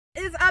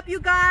is up, you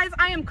guys?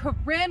 I am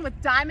Corinne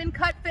with Diamond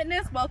Cut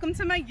Fitness. Welcome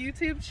to my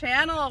YouTube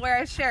channel where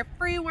I share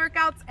free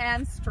workouts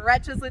and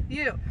stretches with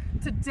you.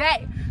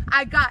 Today,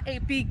 I got a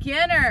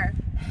beginner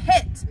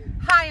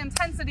HIIT, high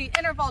intensity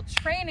interval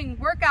training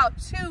workout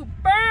to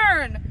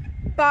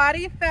burn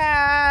body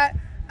fat.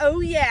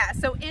 Oh yeah,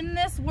 so in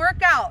this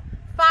workout,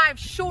 5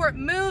 short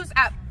moves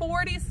at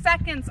 40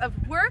 seconds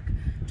of work,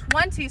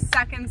 20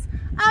 seconds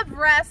of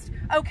rest,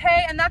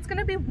 okay? And that's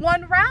gonna be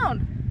 1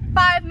 round.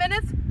 5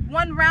 minutes,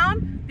 1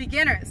 round.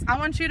 Beginners, I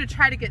want you to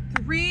try to get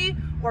 3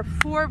 or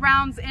 4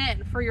 rounds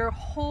in for your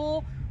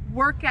whole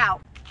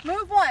workout.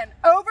 Move 1,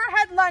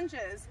 overhead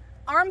lunges.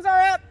 Arms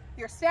are up,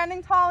 you're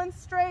standing tall and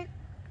straight,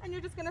 and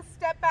you're just gonna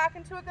step back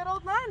into a good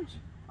old lunge,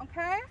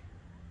 okay?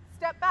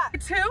 Step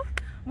back. 2,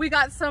 we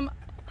got some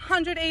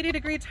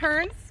 180-degree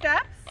turn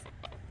steps.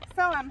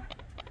 So I'm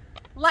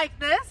like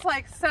this,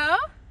 like so.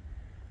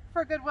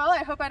 For goodwill,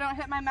 I hope I don't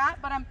hit my mat,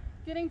 but I'm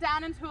getting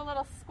down into a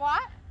little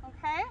squat,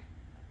 okay?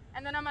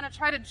 And then I'm gonna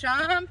try to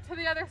jump to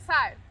the other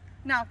side.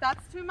 Now, if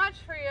that's too much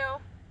for you,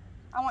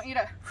 I want you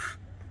to,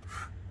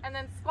 and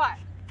then squat.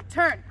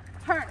 Turn,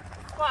 turn,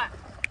 squat.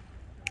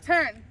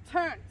 Turn,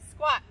 turn,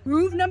 squat.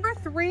 Move number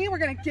 3, we're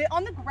gonna get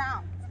on the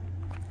ground.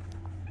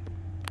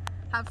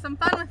 Have some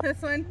fun with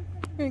this one.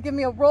 You're gonna give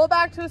me a roll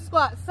back to a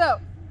squat. So,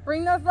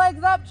 bring those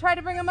legs up, try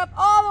to bring them up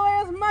all the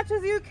way as much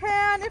as you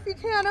can. If you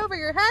can, over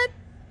your head.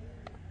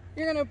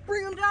 You're gonna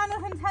bring them down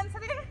with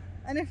intensity.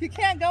 And if you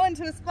can't go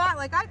into a squat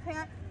like I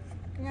can't,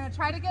 you're gonna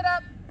try to get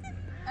up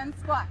and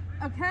squat,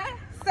 okay?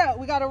 So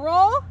we gotta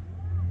roll.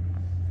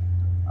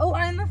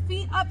 Align the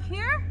feet up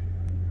here.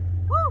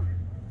 Woo.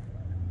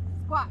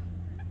 Squat.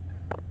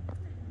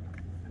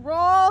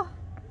 Roll.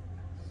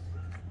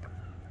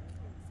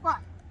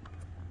 Squat.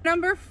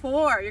 Number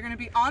 4, you're gonna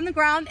be on the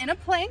ground in a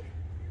plank.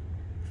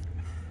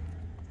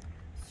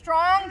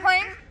 Strong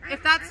plank.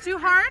 If that's too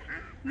hard,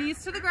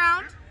 knees to the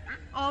ground.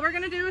 All we're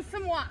gonna do is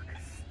some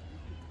walks.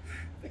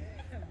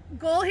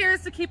 Goal here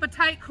is to keep a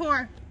tight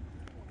core.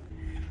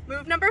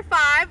 Move number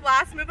 5,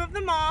 last move of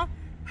them all.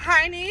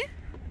 High knee,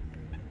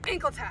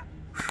 ankle tap.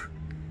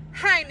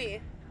 High knee,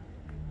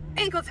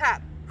 ankle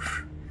tap.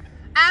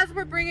 As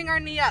we're bringing our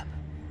knee up,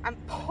 I'm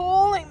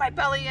pulling my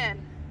belly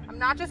in. I'm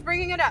not just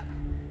bringing it up.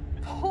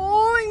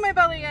 Pulling my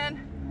belly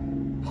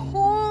in,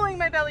 pulling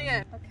my belly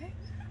in. Okay.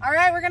 All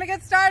right, we're gonna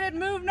get started.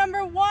 Move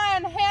number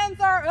 1,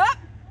 hands are up.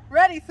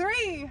 Ready,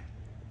 3,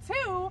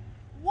 2,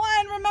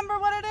 1. Remember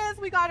what it is.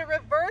 We got a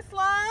reverse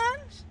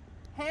lunge,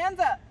 hands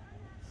up.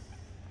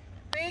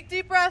 Big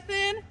deep breath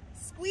in,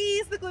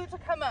 squeeze the glute to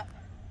come up.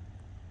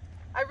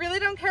 I really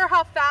don't care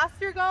how fast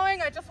you're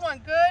going, I just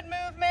want good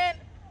movement.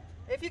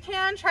 If you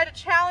can, try to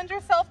challenge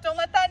yourself. Don't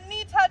let that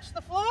knee touch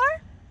the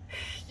floor.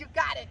 You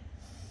got it.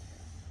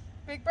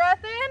 Big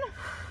breath in,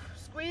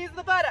 squeeze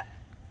the butt up.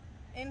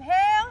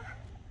 Inhale,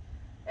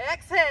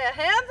 exhale,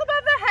 hands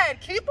above the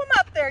head. Keep them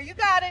up there, you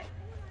got it.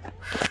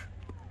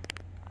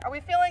 Are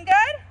we feeling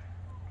good?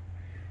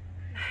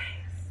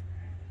 Nice.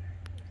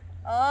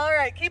 All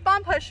right, keep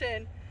on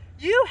pushing.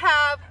 You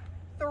have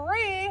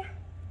 3,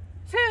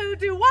 2,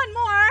 do 1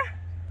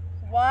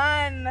 more.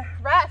 1,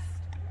 rest.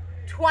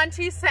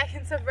 20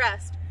 seconds of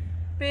rest.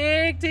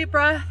 Big deep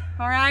breath,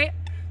 all right?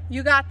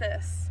 You got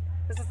this.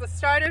 This is the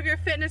start of your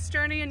fitness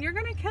journey and you're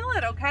gonna kill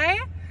it, okay?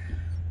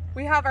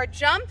 We have our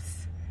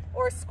jumps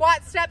or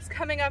squat steps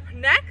coming up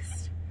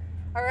next,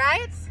 all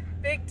right?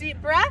 Big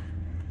deep breath.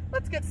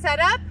 Let's get set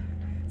up.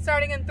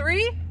 Starting in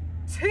 3,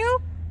 2,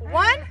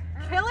 1,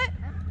 kill it.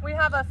 We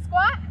have a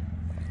squat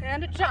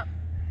and a jump.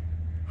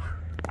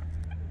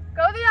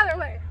 Go the other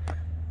way.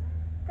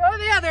 Go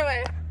the other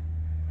way.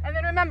 And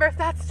then remember, if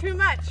that's too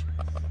much,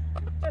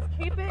 just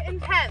keep it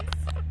intense,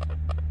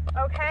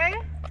 okay?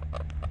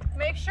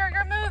 Make sure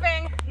you're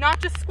moving,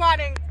 not just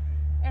squatting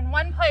in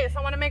one place.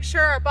 I wanna make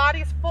sure our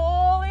body's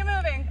fully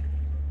moving.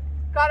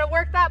 Gotta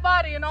work that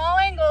body in all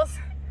angles.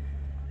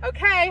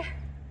 Okay,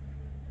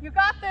 you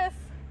got this.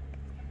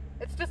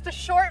 It's just a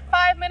short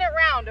 5-minute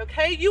round,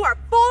 okay? You are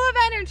full of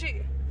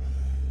energy.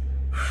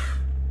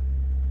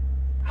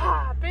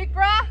 Big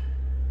breath.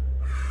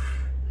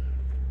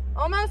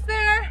 Almost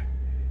there.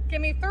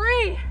 Give me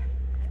 3,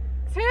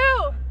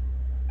 2,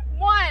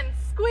 1.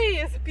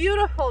 Squeeze.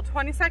 Beautiful.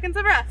 20 seconds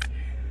of rest.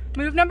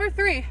 Move number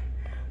 3.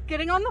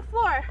 Getting on the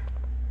floor.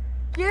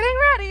 Getting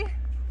ready.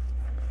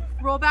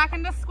 Roll back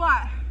into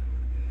squat.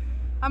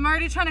 I'm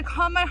already trying to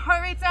calm my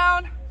heart rate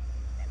down.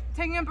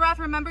 Taking a breath.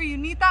 Remember, you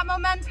need that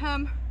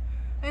momentum.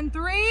 In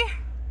 3,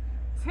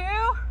 2,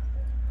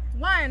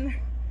 1.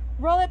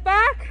 Roll it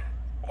back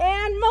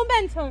and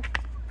momentum.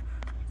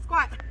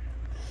 Squat.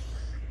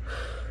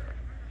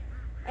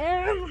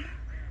 And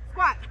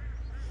squat.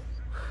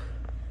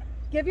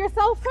 Give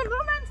yourself some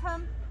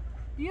momentum.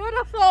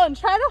 Beautiful. And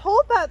try to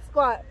hold that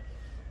squat.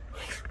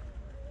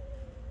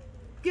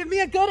 Give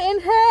me a good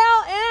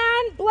inhale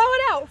and blow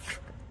it out.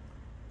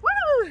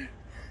 Woo!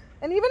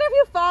 And even if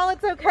you fall,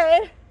 it's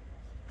okay.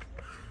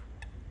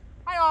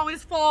 I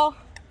always fall.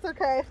 It's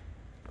okay.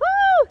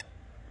 Woo!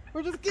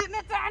 We're just getting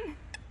it done.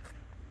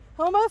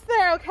 Almost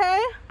there, okay?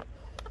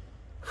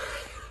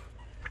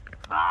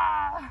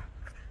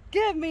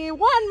 Give me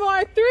one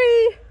more.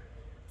 3,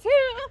 2,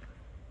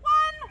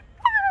 1.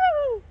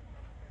 Woo!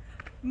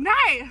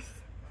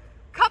 Nice.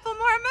 Couple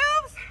more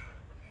moves.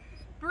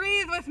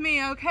 Breathe with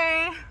me,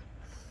 okay?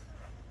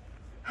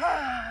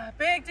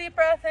 Big deep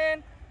breath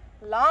in,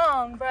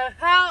 long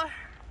breath out.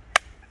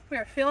 We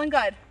are feeling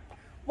good.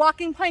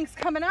 Walking planks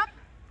coming up.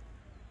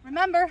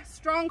 Remember,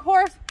 strong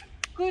core,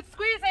 glutes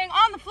squeezing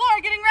on the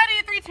floor, getting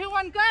ready. 3, 2,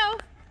 1, go.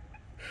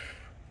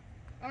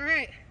 All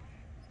right.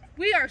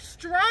 We are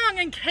strong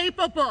and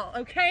capable,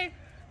 okay?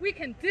 We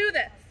can do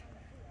this.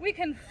 We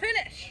can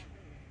finish.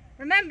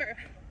 Remember,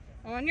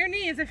 on your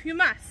knees if you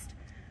must,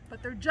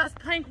 but they're just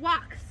plank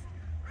walks.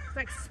 So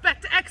I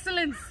expect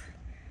excellence.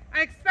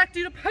 I expect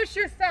you to push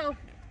yourself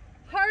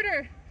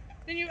harder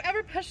than you've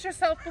ever pushed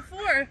yourself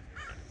before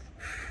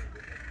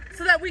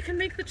so that we can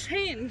make the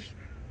change.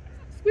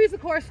 Squeeze the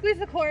core, squeeze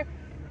the core.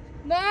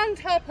 Long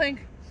tall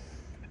plank.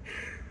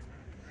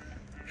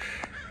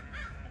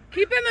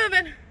 Keep it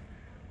moving.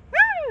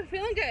 Woo,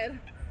 feeling good.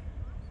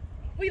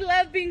 We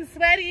love being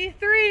sweaty.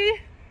 3,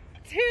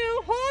 2,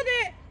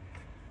 hold it.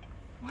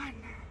 1.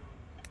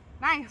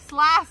 Nice,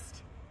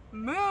 last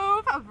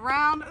move of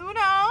round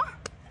uno.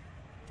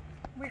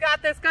 We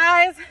got this,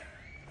 guys.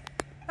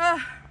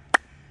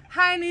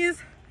 High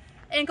knees,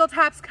 ankle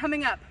taps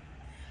coming up.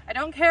 I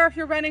don't care if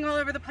you're running all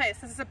over the place.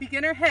 This is a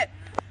beginner hit.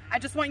 I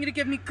just want you to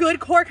give me good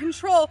core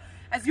control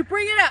as you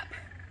bring it up.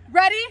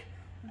 Ready?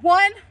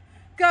 1,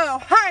 go.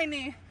 High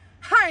knee,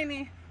 high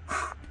knee.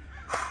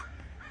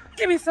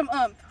 Give me some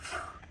oomph.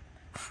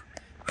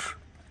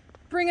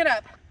 Bring it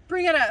up,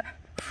 bring it up.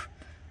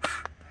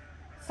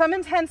 Some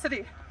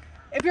intensity.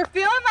 If you're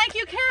feeling like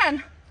you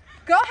can,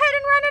 go ahead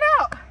and run it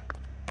out.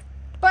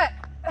 But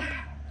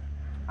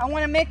I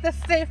want to make this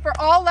safe for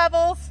all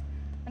levels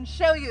and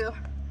show you,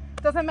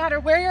 doesn't matter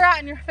where you're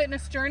at in your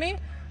fitness journey,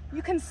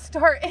 you can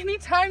start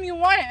anytime you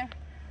want.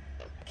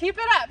 Keep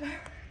it up.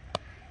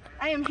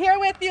 I am here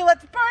with you.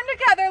 Let's burn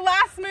together.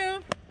 Last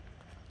move.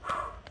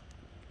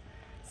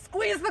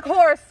 Squeeze the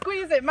core,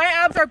 squeeze it. My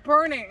abs are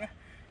burning,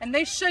 and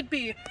they should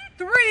be.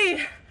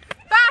 3,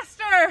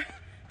 faster.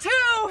 2,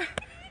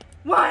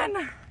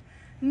 1.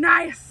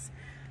 Nice.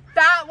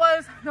 That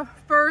was the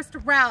first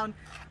round.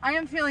 I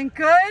am feeling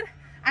good.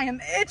 I am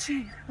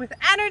itching with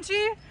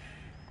energy.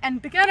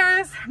 And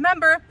beginners,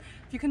 remember,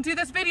 you can do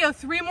this video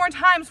 3 more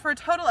times for a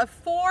total of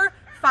 4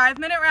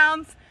 5-minute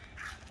rounds.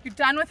 You're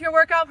done with your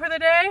workout for the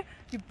day.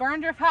 You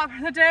burned your fat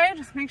for the day.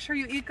 Just make sure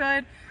you eat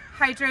good,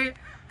 hydrate.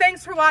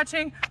 Thanks for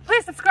watching.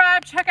 Please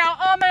subscribe. Check out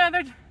all my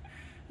other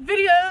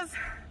videos,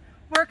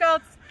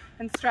 workouts,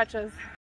 and stretches.